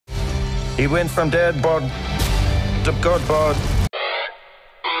He went from Dadpod to Godpod.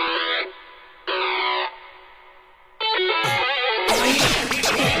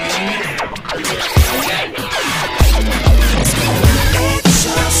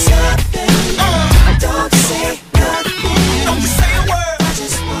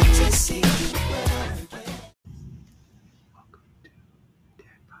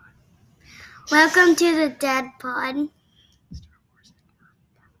 Welcome to the Dadpod.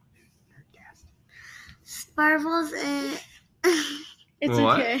 Sparkles and... It's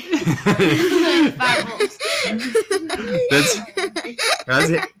what? okay.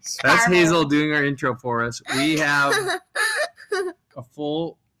 That's Hazel doing our intro for us. We have a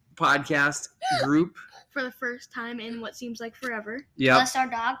full podcast group. For the first time in what seems like forever. Yep. Plus our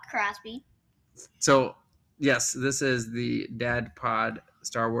dog, Crosby. So, yes, this is the Dadpod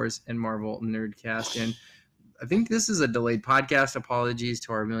Star Wars and Marvel Nerdcast. And I think this is a delayed podcast. Apologies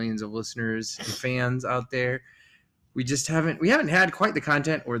to our millions of listeners and fans out there. We haven't had quite the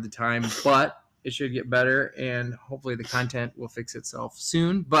content or the time, but it should get better. And hopefully the content will fix itself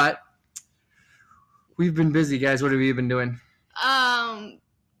soon. But we've been busy, guys. What have you been doing?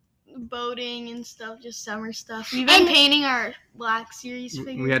 Boating and stuff, just summer stuff. We've been painting our Black Series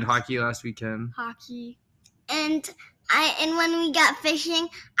figures. We had hockey last weekend. Hockey. And when we got fishing,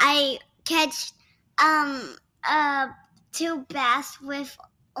 I catch 2 bass with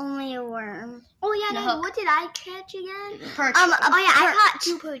only a worm. Oh yeah, no, what did I catch again? Perch. I caught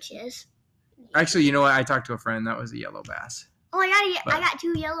 2 perches. Actually, you know what? I talked to a friend. That was a yellow bass. Oh, I got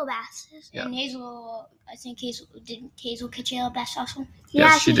 2 yellow basses. Yeah. And Hazel, didn't Hazel catch a yellow bass also?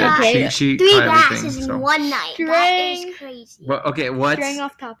 Yes, she did. She 3 caught basses everything, in so. one night. That Dang. is crazy. Well, okay, Straying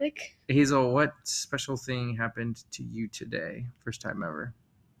off topic. Hazel, what special thing happened to you today? First time ever.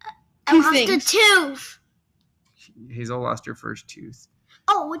 I lost a tooth. Hazel lost her first tooth.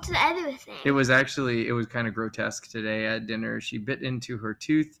 Oh, what's the other thing? It was kind of grotesque today at dinner. She bit into her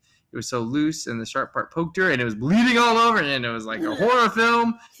tooth. It was so loose, and the sharp part poked her, and it was bleeding all over, and it was like a horror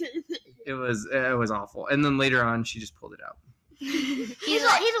film. It was awful. And then later on, she just pulled it out.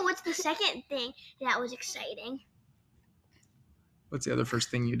 Hazel, what's the second thing that was exciting? What's the other first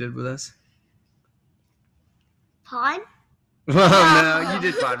thing you did with us? Pod? Well, no, you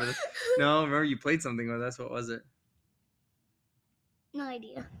did pod with us. No, remember you played something with us. What was it? No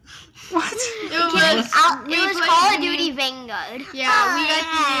idea. What? It was Call of Duty Vanguard.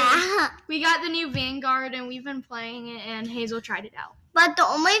 Yeah, we got the new Vanguard, and we've been playing it, and Hazel tried it out. But the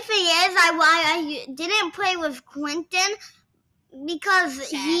only thing is, I didn't play with Quentin because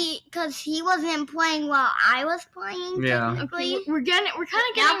he wasn't playing while I was playing. Yeah. Technically. Okay, we're kind of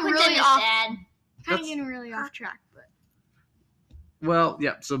getting really off track, but. Well,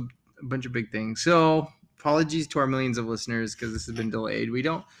 yeah. So a bunch of big things. So apologies to our millions of listeners because this has been delayed. We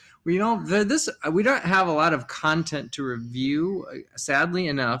don't have a lot of content to review. Sadly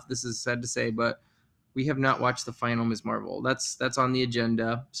enough, this is sad to say, but we have not watched the final Ms. Marvel. That's on the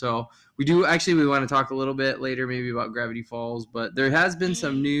agenda. So we want to talk a little bit later maybe about Gravity Falls, but there has been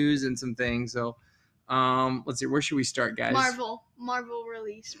some news and some things. So let's see, where should we start, guys? Marvel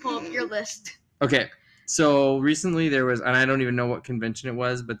release. Pull up your list. Okay. So recently there was, and I don't even know what convention it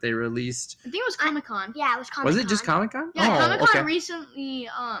was, but they released. I think it was Comic-Con. Yeah, it was Comic-Con. Was it just Comic-Con? Yeah, Comic-Con okay. recently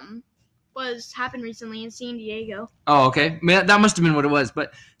happened recently in San Diego. Oh, okay. That must have been what it was.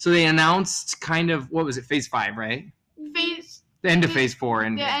 But so they announced kind of, what was it, Phase 5, right? The end of Phase 4.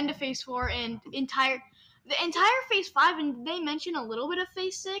 And the end of Phase 4 and the entire Phase 5, and they mentioned a little bit of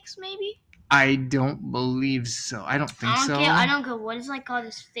Phase 6, maybe? I don't believe so. I don't think so. I don't go. What is called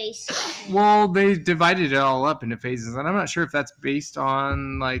this face? Well, they divided it all up into phases, and I'm not sure if that's based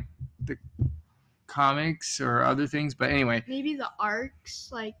on like the comics or other things. But anyway, maybe the arcs,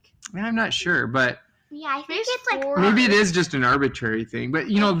 I'm not sure, but yeah, I think Phase it's like 4. maybe it is just an arbitrary thing. But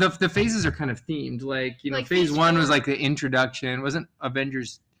the phases are kind of themed. Like Like Phase Phase 1 was 4. like the introduction. Wasn't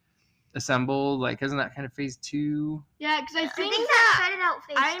Avengers Assemble? Like, isn't that kind of Phase 2? Yeah, because I think that started out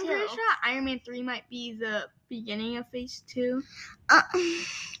Phase 2. I'm pretty sure Iron Man 3 might be the beginning of Phase 2.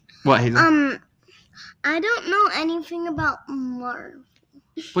 What, Hazel? I don't know anything about Marvel.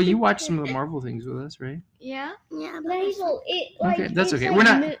 Well, you watched some of the Marvel things with us, right? Yeah. Yeah, but Okay, that's okay. We're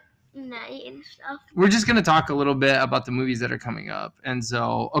not. night and stuff. We're just going to talk a little bit about the movies that are coming up. And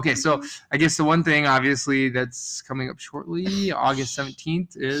so, okay, so I guess the one thing, obviously, that's coming up shortly, August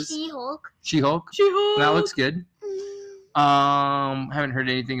 17th, is She-Hulk. She-Hulk. That looks good. Haven't heard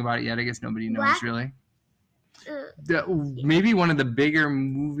anything about it yet. I guess nobody knows, really. Maybe one of the bigger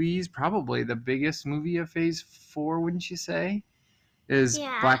movies, probably the biggest movie of Phase 4, wouldn't you say, is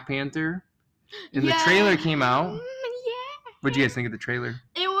Black Panther. And the trailer came out. Yeah. What'd you guys think of the trailer?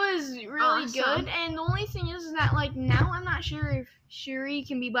 It was really really awesome. good. And the only thing is that like now I'm not sure if Shuri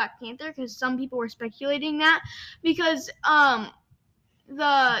can be Black Panther because some people were speculating that because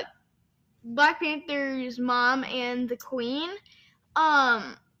the Black Panther's mom and the Queen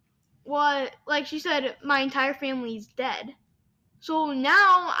what like she said my entire family's dead. So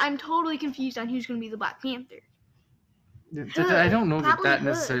now I'm totally confused on who's gonna be the Black Panther. I don't know that Probably Hood.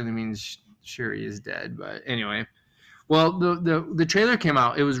 necessarily means Shuri is dead, but anyway. Well, the trailer came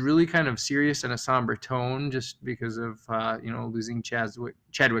out. It was really kind of serious and a somber tone, just because of losing Chadwick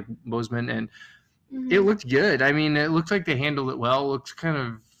Boseman, and it looked good. I mean, it looked like they handled it well. It looked kind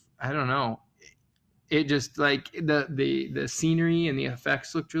of, I don't know. It just like the scenery and the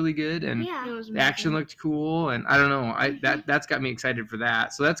effects looked really good, and Yeah. It was the action looked cool, and I don't know. That's got me excited for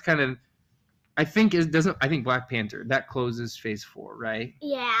that. So that's kind of. I think Black Panther that closes Phase 4, right?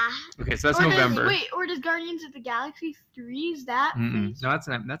 Yeah. Okay, so that's November. Or does Guardians of the Galaxy 3 is that? No, that's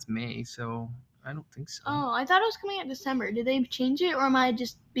not. That's May, so I don't think so. Oh, I thought it was coming out December. Did they change it, or am I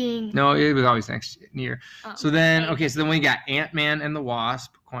just being? No, it was always next year. Oh. So then we got Ant-Man and the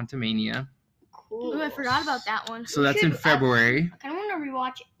Wasp: Quantumania. Cool. Ooh, I forgot about that one. So that's in February. I kind of want to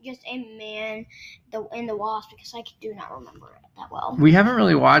rewatch just Ant-Man and the Wasp because I do not remember it that well. We haven't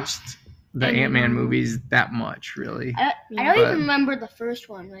really watched the Ant-Man Ant-Man movies that much, really. I don't But- even remember the first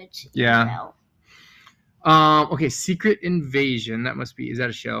one. Which Yeah. Okay, Secret Invasion. Is that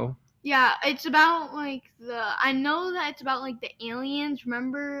a show? Yeah, it's about like I know that it's about like the aliens.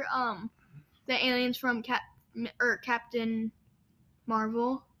 Remember, the aliens from Captain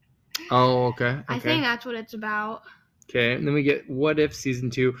Marvel. Oh, okay. I think that's what it's about. Okay, and then we get What If Season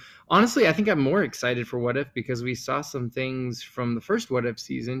 2. Honestly, I think I'm more excited for What If because we saw some things from the first What If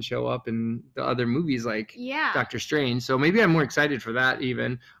season show up in the other movies like Yeah. Doctor Strange. So maybe I'm more excited for that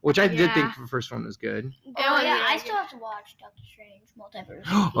even, which I did Yeah. think the first one was good. Oh yeah, I still have to watch Doctor Strange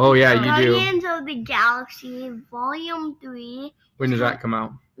Multiverse. Oh, yeah, you do. Guardians of the Galaxy Volume 3, When does that come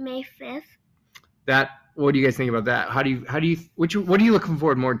out? May 5th. What do you guys think about that? What are you looking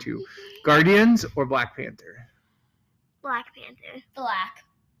forward more to? Guardians or Black Panther? Black Panther. Black.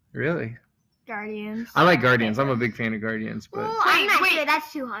 Really? Guardians. I like Guardians. I'm a big fan of Guardians, but Well, I'm not wait. sure.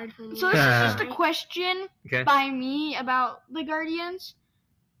 That's too hard for me. So this is just a question okay. by me about the Guardians.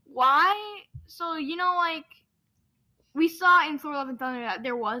 Why? So like we saw in Thor: Love and Thunder that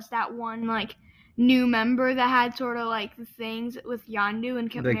there was that one like new member that had sort of like the things with Yondu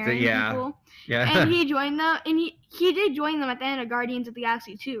and kept marrying people. Yeah. And he joined them, and he did join them at the end of Guardians of the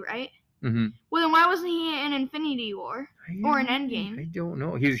Galaxy 2, right? Mm-hmm. Well, then why wasn't he in Infinity War or an Endgame? I don't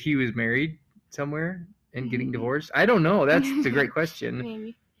know. He was married somewhere and getting divorced. I don't know. That's a great question.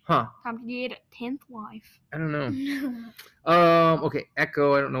 Maybe. Huh? Time to get a 10th wife. I don't know. Okay,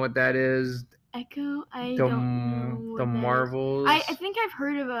 Echo. I don't know what that is. Echo. I The don't know. the what that is. Marvels. I think I've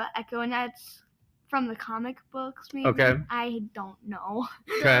heard of a Echo, and that's from the comic books. Maybe. Okay. I don't know.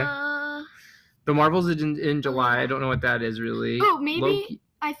 Okay. The Marvels is in July. I don't know what that is really. Oh, maybe. Loki.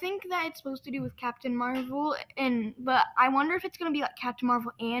 I think that it's supposed to do with Captain Marvel, but I wonder if it's gonna be like Captain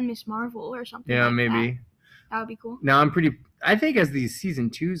Marvel and Miss Marvel or something. Yeah, like maybe. That would be cool. Now I think as these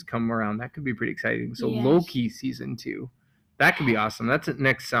season 2s come around, that could be pretty exciting. So Yes. Loki season 2, that could be awesome. That's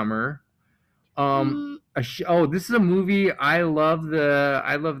next summer. This is a movie. I love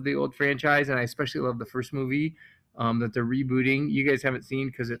the old franchise, and I especially love the first movie that they're rebooting. You guys haven't seen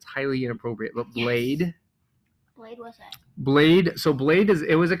because it's highly inappropriate. But Blade. Blade was that? Blade. So Blade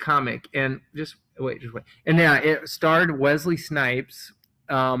it was a comic, and just wait. And yeah, it starred Wesley Snipes,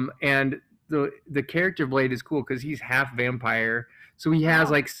 and the character Blade is cool because he's half vampire, so he has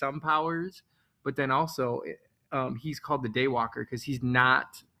like some powers, but then also he's called the Daywalker because he's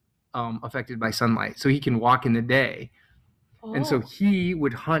not affected by sunlight, so he can walk in the day, and so he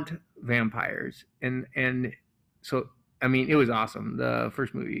would hunt vampires, and so I mean it was awesome. The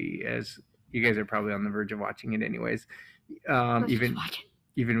first movie, as you guys are probably on the verge of watching it anyways,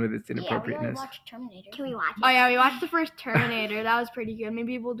 even with its inappropriateness. Yeah, we watched Terminator. Can we watch it? Oh yeah, we watched the first Terminator. That was pretty good.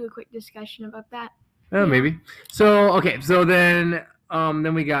 Maybe we'll do a quick discussion about that. Maybe. So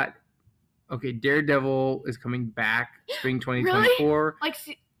then we got Daredevil is coming back spring 2024. Like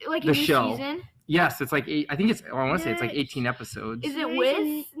a The new show. season. Yes, it's like I want to say it's like 18 episodes. Is it There's with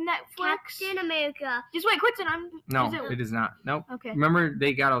a Netflix? Captain America. Just wait, Quinton. No, is it is not. Nope. Okay. Remember,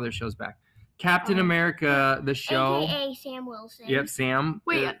 they got all their shows back. Captain America, the show. AKA Sam Wilson. Yep, Sam.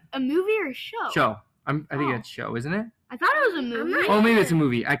 Wait, a movie or a show? Show. I think it's show, isn't it? I thought it was a movie. not- Oh, maybe it's a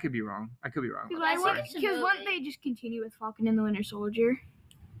movie. I could be wrong. Because I think it's a wouldn't movie. they just continue with Falcon and the Winter Soldier?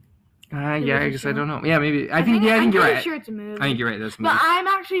 Yeah, Is it I a guess I show? don't know. Yeah, maybe. I think I'm you're pretty right. sure it's a movie. I think you're right. That's a movie. But I'm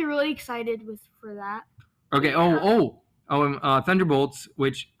actually really excited for that. Okay. Oh, and Thunderbolts,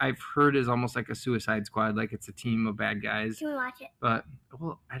 which I've heard is almost like a Suicide Squad, like it's a team of bad guys. Can we watch it? But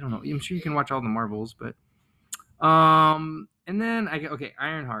well, I don't know. I'm sure you can watch all the Marvels, but and then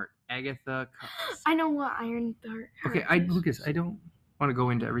Ironheart, Agatha. I know what Ironheart. Okay, Lucas, I don't want to go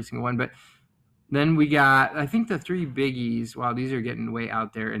into every single one, but then we got, I think the three biggies. Wow, these are getting way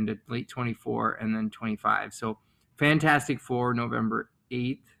out there into late 24 and then 25. So Fantastic Four, November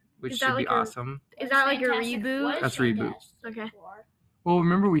 8th, which should be awesome. Is that like a reboot? That's a reboot. Okay. Well,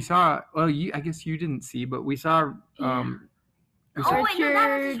 remember we saw. Well, I guess you didn't see, but we saw. Oh wait, no,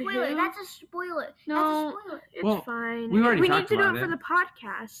 that's a spoiler. Who? That's a spoiler. No, That's a spoiler. it's fine. we already need talked to do about it for it. the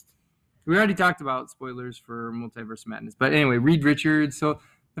podcast. We already talked about spoilers for Multiverse of Madness, but anyway, Reed Richards. So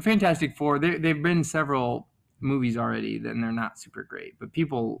the Fantastic Four, they've been several movies already, and they're not super great, but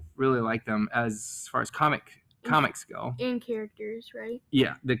people really like them as far as comics go. And characters, right?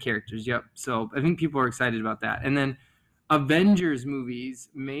 Yeah, the characters. Yep. So I think people are excited about that, and then Avengers movies,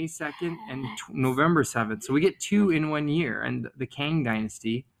 May 2nd and November 7th. So we get 2 in 1 year, and the Kang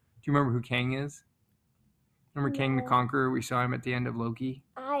Dynasty. Do you remember who Kang is? Remember Kang the Conqueror? We saw him at the end of Loki.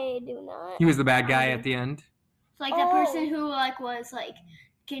 I do not. He was the bad guy at the end. It's like the person who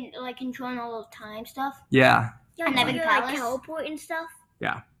was controlling all those time stuff. Yeah. Yeah, And Evan like Palace. teleport and stuff.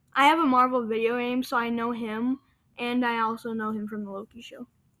 Yeah. I have a Marvel video game, so I know him, and I also know him from the Loki show.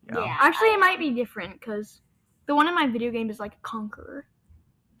 Yeah. Actually, it might be different because the one in my video game is like a conqueror.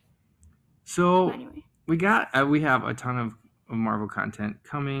 So But anyway, we have a ton of Marvel content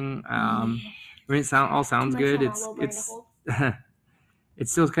coming. It all sounds good. It's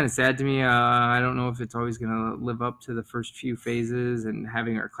it's still kind of sad to me. I don't know if it's always gonna live up to the first few phases and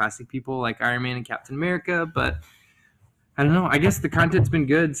having our classic people like Iron Man and Captain America, but I don't know. I guess the content's been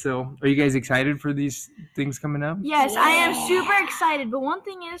good. So, are you guys excited for these things coming up? yes, I am super excited. But one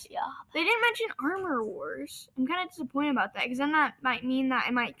thing is, they didn't mention Armor Wars. I'm kind of disappointed about that because then that might mean that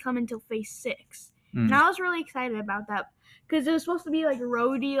it might come until Phase 6. And I was really excited about that because it was supposed to be like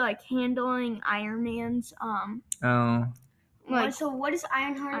Rhodey, like handling Iron Man's Oh. like. So what is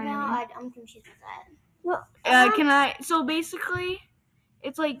Ironheart Iron about? Man. I'm confused with that. So basically,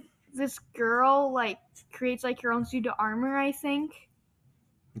 it's like this girl like creates like her own suit of armor, I think.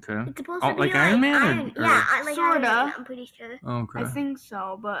 Okay. It's supposed Oh, to be like Iron Man? Or- Yeah, like Iron Sorta. Man, I'm pretty sure. Oh, okay. I think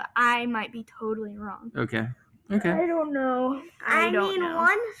so, but I might be totally wrong. Okay. I don't know. I don't mean, know.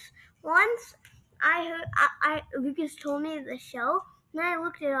 once I heard, Lucas told me the show, and then I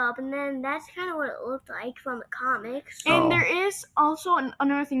looked it up, and then that's kind of what it looked like from the comics. Oh. And there is also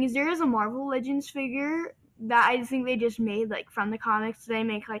another thing is there is a Marvel Legends figure that I think they just made like from the comics. They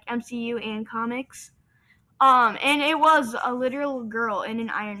make like MCU and comics. And it was a literal girl in an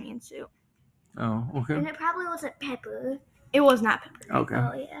Iron Man suit. Oh, okay. And it probably wasn't Pepper. It was not Pepper. Okay.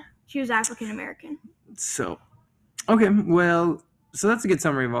 Oh, yeah. She was African American. So, okay, well, so that's a good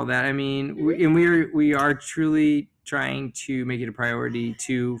summary of all that. I mean, we are truly trying to make it a priority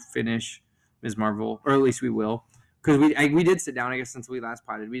to finish Ms. Marvel, or at least we will, because we did sit down. I guess since we last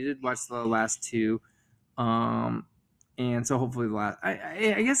potted, we did watch the last 2, and so hopefully the last.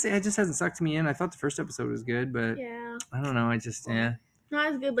 I guess it just hasn't sucked me in. I thought the first episode was good, but Yeah. I don't know. I just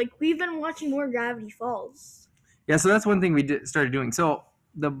Not as good. Like we've been watching more Gravity Falls. Yeah, so that's one thing we started doing. So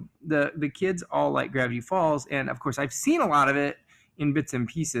the kids all like Gravity Falls, and of course I've seen a lot of it in bits and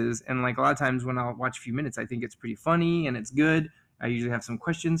pieces, and like a lot of times when I'll watch a few minutes, I think it's pretty funny and it's good. I usually have some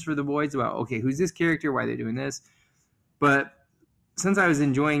questions for the boys about, okay, who's this character? Why are they doing this? But since I was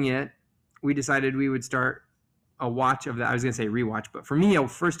enjoying it, we decided we would start a watch of that. I was going to say rewatch, but for me, a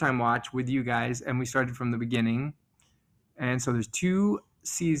first time watch with you guys, and we started from the beginning. And so there's 2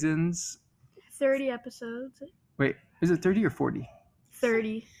 seasons. 30 episodes. Wait, is it 30 or 40?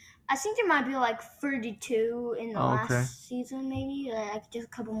 30. I think there might be like 32 in the okay. last season, maybe like just a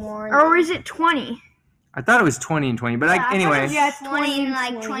couple more. Or is it 20? I thought it was 20 and 20, but anyway. Yeah, 20 and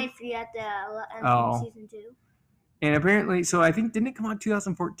 20. like 23 at the end Oh. of season 2. And apparently, so I think, didn't it come out in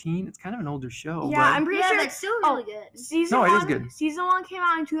 2014? It's kind of an older show. Yeah, but- I'm pretty Yeah, sure. that's still really good. Season No, it is 1, good. Season 1 came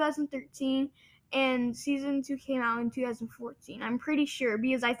out in 2013, and season 2 came out in 2014. I'm pretty sure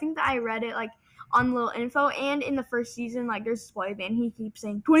because I think that I read it like on little info, and in the first season, like there's this boy band, he keeps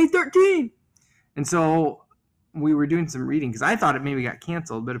saying 2013. And so we were doing some reading because I thought it maybe got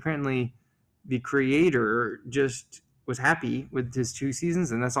canceled, but apparently the creator just was happy with his 2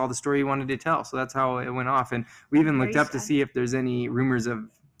 seasons, and that's all the story he wanted to tell. So that's how it went off. And we even looked Very up to sad. see if there's any rumors of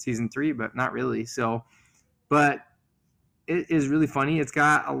season 3, but not really. So, but it is really funny. It's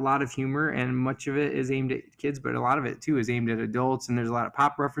got a lot of humor, and much of it is aimed at kids, but a lot of it too is aimed at adults. And there's a lot of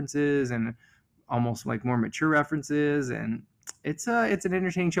pop references and almost like more mature references. And it's an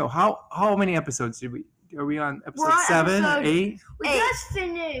entertaining show. How many episodes did Are we on We're episode on 7, episode 8? We Eight.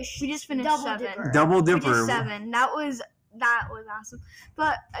 just finished Double 7. Dipper. Double We Dipper. did 7. That was awesome.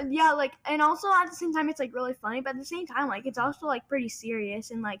 But yeah, like, and also at the same time, it's like really funny. But at the same time, like, it's also like pretty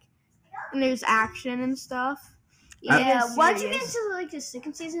serious and like, and there's action and stuff. Yeah, It is once you get serious. into like the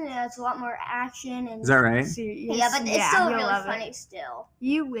second season, it's a lot more action and Is that right? Serious. yeah, but it's still you'll really love funny It. still.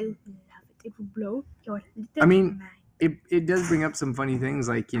 You will love it. It will blow your I mean, mind. it does bring up some funny things.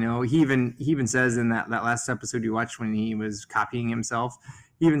 Like, you know, he even says in that last episode you watched when he was copying himself,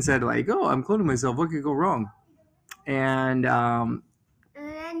 he even said, like, oh, I'm cloning myself. What could go wrong? And And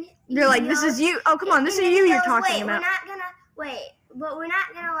then You're like, this is you. Oh, come on, this is you you're talking about. We're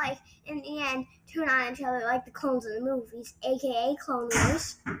not gonna like in the end turn on each other like the clones in the movies, aka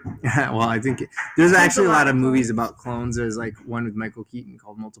cloners. well, I think there's actually a lot of clones. movies about clones. There's like one with Michael Keaton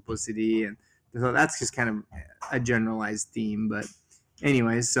called Multiplicity, and so that's just kind of a generalized theme. But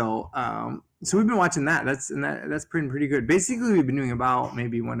anyway, so we've been watching that. That's pretty good. Basically, we've been doing about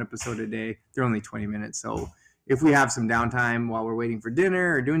maybe one episode a day. They're only 20 minutes, so if we have some downtime while we're waiting for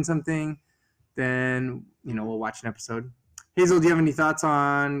dinner or doing something, then we'll watch an episode. Hazel, do you have any thoughts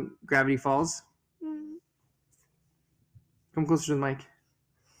on Gravity Falls? Come closer to the mic.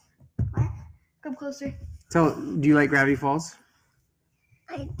 Come closer. Do you like Gravity Falls?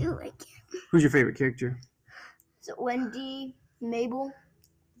 I do like it. Who's your favorite character? So Wendy, Mabel,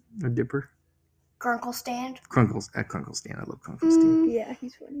 A Dipper? Grunkle Stand. Crunkle Stan. I love Crunkle Stan. Yeah,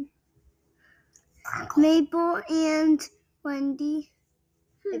 he's funny. Mabel and Wendy.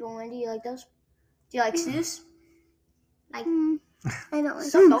 Mabel and Wendy, you like those? Do you like Seuss? Like I don't like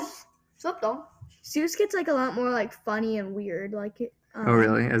Soap dog. Seuss gets like a lot more like funny and weird, like it. Oh,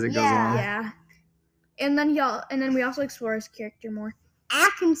 really? As it goes along? Yeah. And then we also explore his character more. I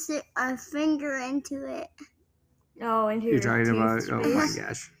can stick a finger into it. Oh, and You're talking about? Oh my space.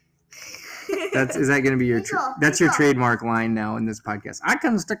 gosh. Is that going to be your that's your trademark line now in this podcast? I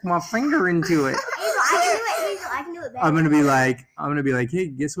can stick my finger into it. Hazel, I can do it better. I'm gonna be like, hey,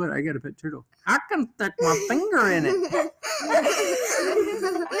 guess what? I got a pet turtle. I can stick my finger in it. No,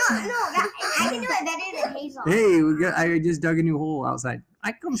 I can do it better than Hazel. Hey, I just dug a new hole outside.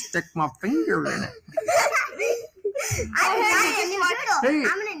 I can stick my finger in it. I got a new turtle. Hey.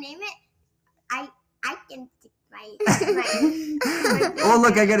 I'm gonna name it. I can stick my Oh,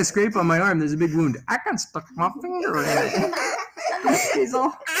 look, I got a scrape on my arm. There's a big wound. I can stick my finger in it. Hazel.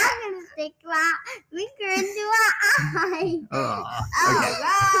 I'm gonna stick my finger into my eye.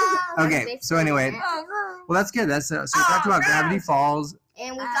 Oh, okay, so anyway, well, that's good. So we talked about Gravity Falls.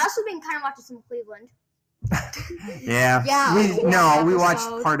 And we've also been kind of watching some Cleveland. Yeah. Yeah, We watched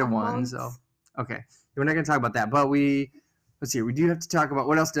episodes part of a one, month. so okay. We're not gonna talk about that, but let's see. We do have to talk about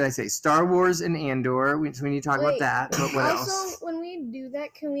what else did I say? Star Wars and Andor. We need to talk about Wait, that. But what also, else? when we do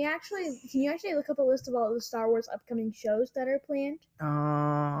that, can you actually look up a list of all the Star Wars upcoming shows that are planned?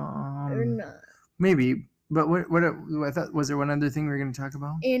 Or not? Maybe. But what I thought, was there one other thing we were gonna talk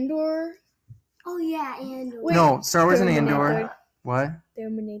about? Andor. Oh yeah, and Wait, No, Star Wars and Andor. Terminator. What?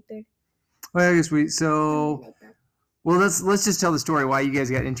 Terminator. Well, I guess well, let's just tell the story why you guys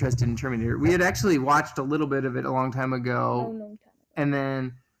got interested in Terminator. We had actually watched a little bit of it a long time ago, and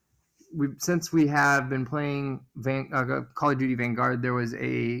then since we have been playing Call of Duty Vanguard, there was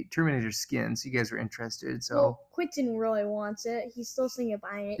a Terminator skin, so you guys were interested. So Well, Quentin really wants it. He's still thinking of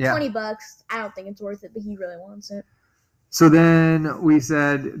buying it. Yeah. $20. I don't think it's worth it, but he really wants it. So then we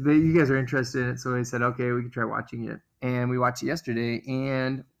said that you guys are interested in it, so we said, okay, we can try watching it. And we watched it yesterday,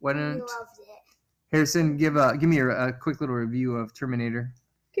 and why he don't loves it. Harrison give me a quick little review of Terminator?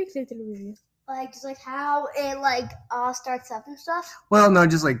 Quick little review. Like, just like how it all starts up and stuff. Well, no,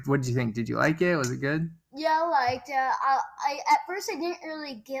 just like, what did you think? Did you like it? Was it good? Yeah, I at first I didn't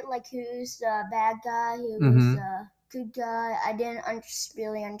really get who's the bad guy, who was the good guy. I didn't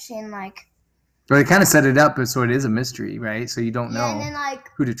really understand Well, they kind of set it up so it is a mystery, right? So you don't know and then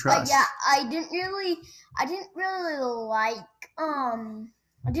who to trust. I didn't really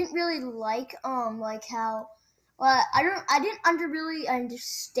like how I didn't really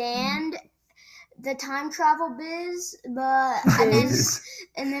understand the time travel biz, but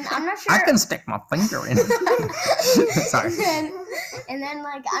and then I'm not sure. I can stick my finger in it. Sorry. and then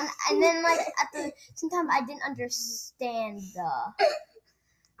at the same time I didn't understand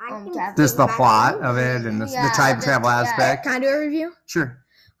Just the plot of it and the time travel aspect. Can I do a review? Sure.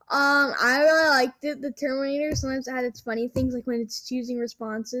 I really liked it. The Terminator, sometimes it had its funny things, like when it's choosing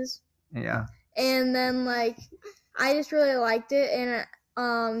responses. Yeah. And then, I just really liked it. And,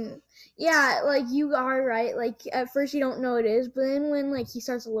 you are right. At first you don't know it is, but then when, he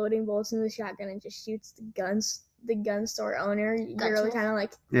starts loading bullets in the shotgun and just shoots the guns, the gun store owner, you're really kind of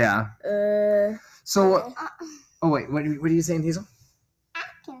like, Yeah. So, oh wait, what are you saying, Hazel? I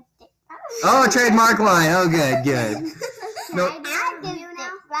can stick that. Oh, trademark line. Oh, good. No. I can stick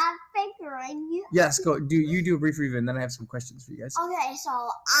that finger in you. Yes, go. You do a brief review, and then I have some questions for you guys. Okay, so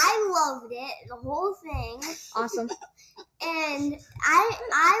I loved it, the whole thing. awesome. And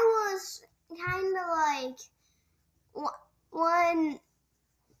I was kind of like when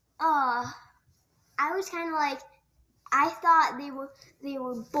I was kind of like I thought they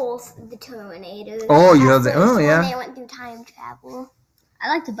were both the Terminators. Oh, you love that. Oh, when yeah. they went through time travel. I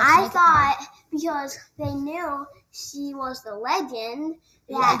like the. I thought because they knew she was the legend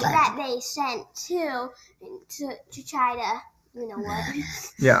that they sent to try to, you know what?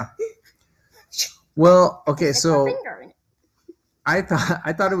 Yeah. Well, okay, so I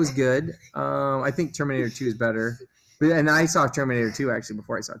thought it was good. I think Terminator 2 is better. And I saw Terminator 2 actually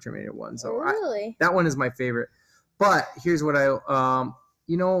before I saw Terminator 1. So Really? that one is my favorite. But here's what I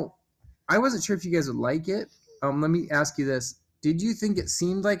wasn't sure if you guys would like it. Let me ask you this. Did you think it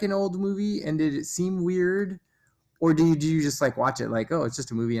seemed like an old movie, and did it seem weird? Or did you just like watch it like, oh, it's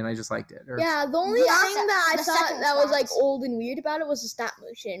just a movie and I just liked it? Or... Yeah, the only thing that I thought that was like old and weird about it was the stop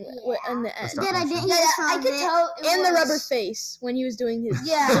motion in the end. I could tell. And the rubber face when he was doing his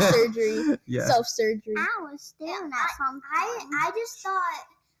surgery, Yeah. self-surgery. I was staring at something.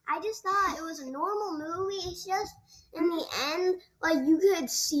 I just thought it was a normal movie. It's just in the end, like you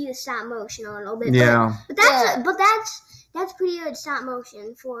could see the stop motion a little bit. Yeah. But that's pretty good stop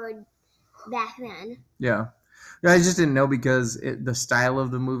motion for back then. Yeah. I just didn't know because the style of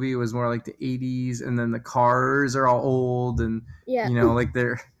the movie was more like the 80s, and then the cars are all old, and like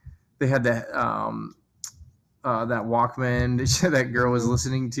they had that that Walkman that girl was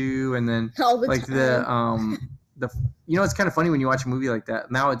listening to, and then like time. It's kind of funny when you watch a movie like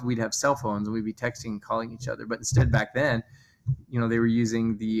that. Now we'd have cell phones and we'd be texting and calling each other, but instead back then, they were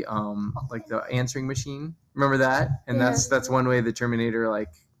using the like the answering machine. Remember that? And that's one way the Terminator like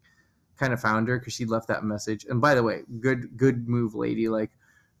kind of found her, because she left that message. And by the way, good move, lady. Like,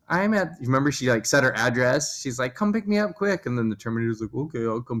 remember she like said her address. She's like, come pick me up quick. And then the Terminator's like, okay,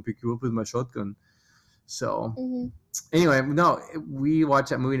 I'll come pick you up with my shotgun. So anyway, no, we watched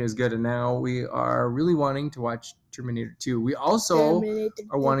that movie and it was good. And now we are really wanting to watch Terminator 2. We also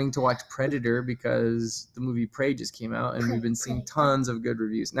are wanting to watch Predator because the movie Prey just came out and we've been seeing tons of good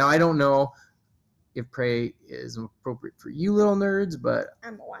reviews. Now, I don't know if Prey is appropriate for you little nerds, but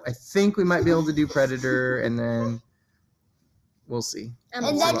I think we might be able to do Predator, and then we'll see. And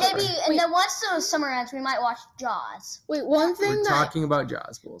then once the summer ends, we might watch Jaws. Wait, we're talking about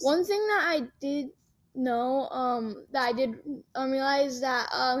Jaws. One thing that I did know, that I did realize that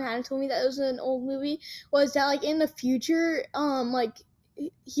Hannah told me that it was an old movie, was that like in the future, like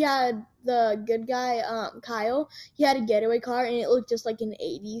he had the good guy, Kyle, he had a getaway car and it looked just like an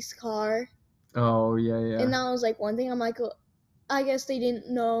 80s car. Oh, yeah. And that was like one thing. I'm like, I guess they didn't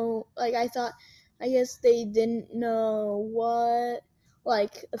know, like I guess they didn't know what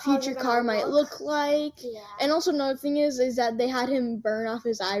like a future car might look like. Yeah. And also another thing is that they had him burn off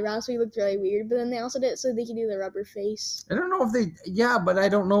his eyebrows, so he looked really weird. But then they also did it so they could do the rubber face. I don't know but I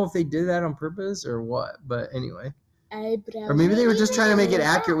don't know if they did that on purpose or what. But anyway. Eyebrows. Or maybe they were just trying to make it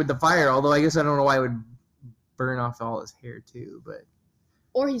accurate with the fire, although I guess I don't know why it would burn off all his hair too, but.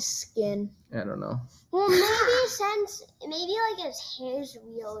 Or his skin. I don't know. Well, maybe like his hair's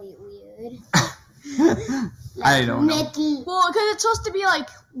really weird. I don't know. Mickey. Well, because it's supposed to be like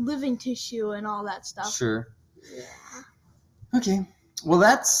living tissue and all that stuff. Sure. Yeah. Okay. Well,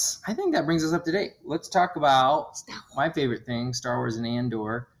 I think that brings us up to date. Let's talk about my favorite thing, Star Wars and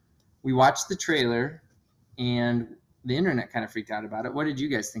Andor. We watched the trailer, and the internet kind of freaked out about it. What did you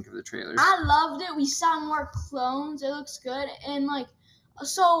guys think of the trailer? I loved it. We saw more clones. It looks good. And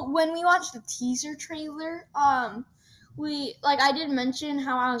so when we watched the teaser trailer, I did mention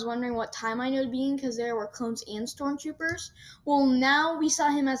how I was wondering what timeline it would be in because there were clones and stormtroopers. Well, now we saw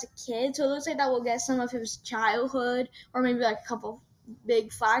him as a kid, so it looks like that we'll get some of his childhood or maybe like a couple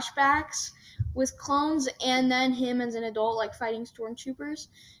big flashbacks with clones, and then him as an adult like fighting stormtroopers.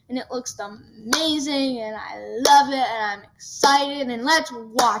 And it looks amazing, and I love it, and I'm excited, and let's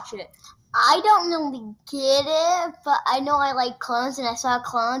watch it. I don't really get it, but I know I like clones, and I saw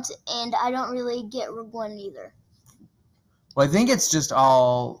clones, and I don't really get Rogue One either. Well, I think it's just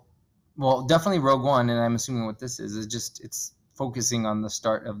definitely Rogue One, and I'm assuming what this is it's focusing on the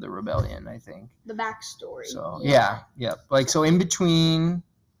start of the rebellion, I think. The backstory. So, yeah. Like, so in between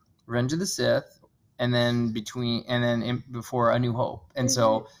Revenge of the Sith, and then before A New Hope. And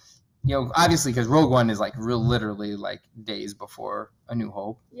so obviously because Rogue One is like literally like days before A New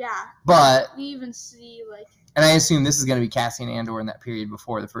Hope. Yeah. But We even see like. And I assume this is going to be Cassian Andor in that period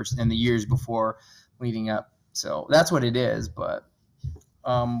before the years before leading up. So that's what it is. But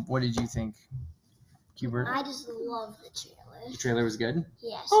what did you think, Hubert? I just love the trailer. The trailer was good?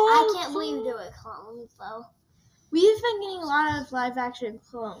 Yes. Oh, I can't believe there were clones, though. We've been getting a lot of live action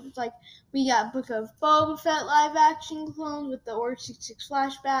clones. Like, we got Book of Boba Fett live action clones with the Order 66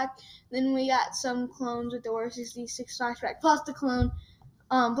 flashback. Then we got some clones with the Order 66 flashback, plus the clone,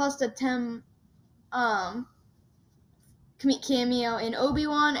 plus the cameo in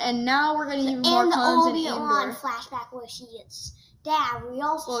Obi-Wan, and now we're getting even more clones in Andor. And the Obi-Wan flashback where she gets stabbed. We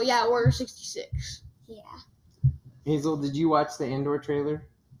also. Well, yeah, Order 66. Yeah. Hazel, did you watch the Andor trailer?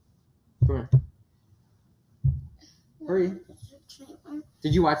 Come here. Hurry.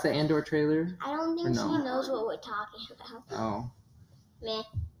 Did you watch the Andor trailer? I don't think no? she knows what we're talking about. Oh. Meh.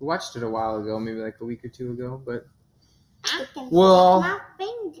 We watched it a while ago, maybe like a week or two ago, but. Well. My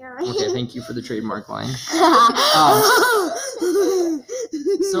finger. Okay, thank you for the trademark line.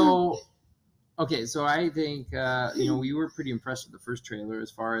 So I think we were pretty impressed with the first trailer as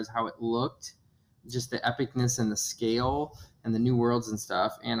far as how it looked, just the epicness and the scale and the new worlds and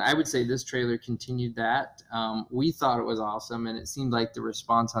stuff. And I would say this trailer continued that. We thought it was awesome, and it seemed like the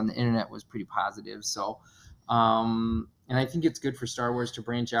response on the internet was pretty positive. So, and I think it's good for Star Wars to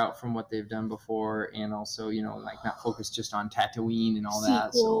branch out from what they've done before, and also, like not focus just on Tatooine and all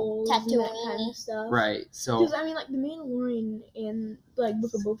that. So Tatooine and that kind of stuff. Right. So because I mean, like The Mandalorian and like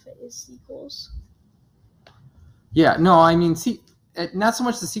Book of Boba Fett is sequels. Yeah. No, I mean, not so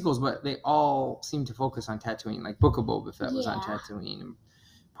much the sequels, but they all seem to focus on Tatooine. Like Book of Boba Fett was on Tatooine, and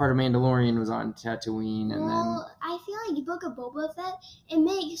part of Mandalorian was on Tatooine, and then I feel like Book of Boba Fett, it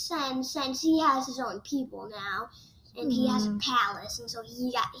makes sense since he has his own people now. And he has a palace, and so he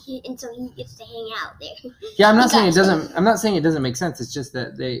gets to hang out there. Yeah, I'm not saying it doesn't. I'm not saying it doesn't make sense. It's just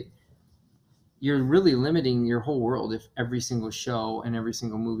that you're really limiting your whole world if every single show and every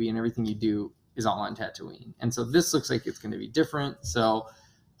single movie and everything you do is all on Tatooine. And so this looks like it's going to be different. So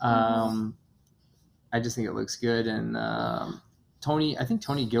I just think it looks good. And I think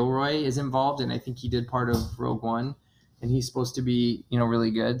Tony Gilroy is involved, and I think he did part of Rogue One, and he's supposed to be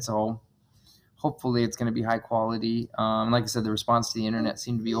really good. So. Hopefully it's going to be high quality. Like I said, the response to the internet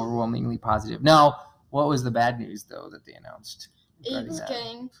seemed to be overwhelmingly positive. Now, what was the bad news, though, that they announced? It's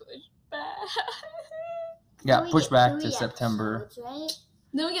getting pushed back. Yeah, pushed back to September. Right?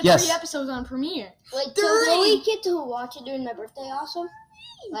 Then we get 3 episodes on premiere. Wait, so will we get to watch it during my birthday also?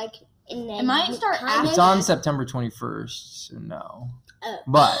 Like, it might start after. It's on September 21st, so no.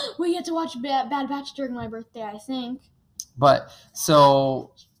 But we get to watch Bad Batch during my birthday, I think. But,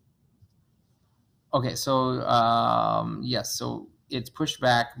 so... Okay, so yes, so it's pushed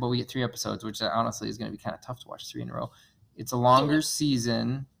back, but we get 3 episodes, which honestly is going to be kind of tough to watch 3 in a row. It's a longer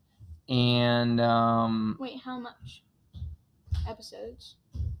season, and wait, how much episodes?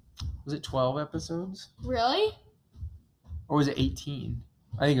 Was it 12 episodes? Really? Or was it 18?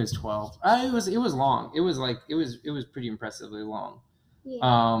 I think it was 12. It was long. It was pretty impressively long.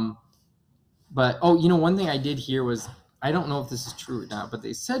 Yeah. But one thing I did hear was. I don't know if this is true or not, but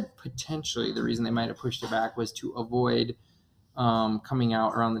they said potentially the reason they might have pushed it back was to avoid coming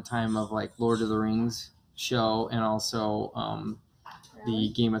out around the time of like Lord of the Rings show and also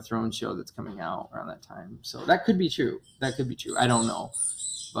the Game of Thrones show that's coming out around that time. So that could be true. I don't know,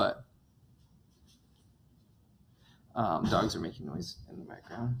 but dogs are making noise in the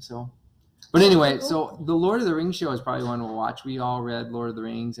background. So, but anyway, so the Lord of the Rings show is probably one we'll watch. We all read Lord of the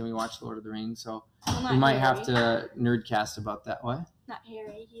Rings and we watched Lord of the Rings, so. We might have to nerdcast about that. What? Not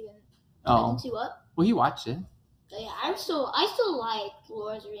Harry. He didn't. Oh. Didn't you up? Well, he watched it. Yeah, I still like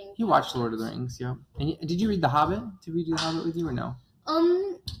Lord of the Rings. He watched Lord of the Rings, yeah. And did you read The Hobbit? Did we do The Hobbit with you or no?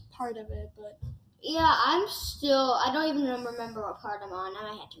 Part of it, but. Yeah, I don't even remember what part I'm on.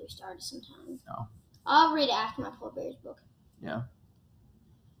 I might have to restart it sometime. No. I'll read it after my Polar Bears book. Yeah.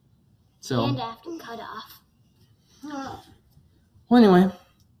 So. And after cut off. Well, anyway.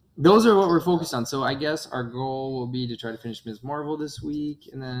 Those are what we're focused on. So I guess our goal will be to try to finish Ms. Marvel this week.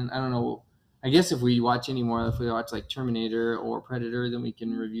 And then, I don't know, I guess if we watch any more, if we watch like Terminator or Predator, then we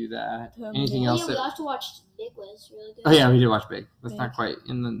can review that. Anything else? We have to watch Big was really good. Oh, yeah, we did watch Big. That's not quite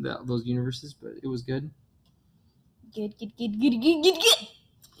in those universes, but it was good. Good.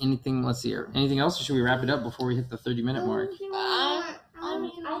 Anything, let's see here. Anything else, or should we wrap it up before we hit the 30-minute mark? I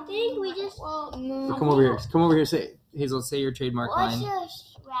think we just... So come over here. Hazel, say your trademark line. Let's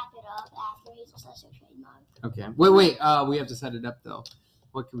just wrap it up after Hazel says her trademark. Okay. Wait. We have to set it up, though.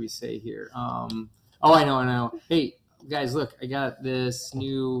 What can we say here? I know. Hey, guys, look, I got this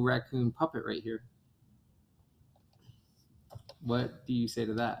new raccoon puppet right here. What do you say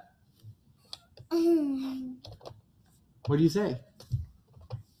to that? What do you say?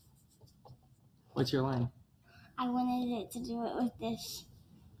 What's your line? I wanted it to do it with this.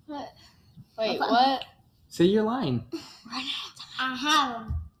 Wait, what? Say your line. I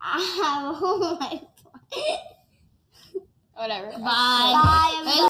have a whole life. Whatever. Bye. Bye.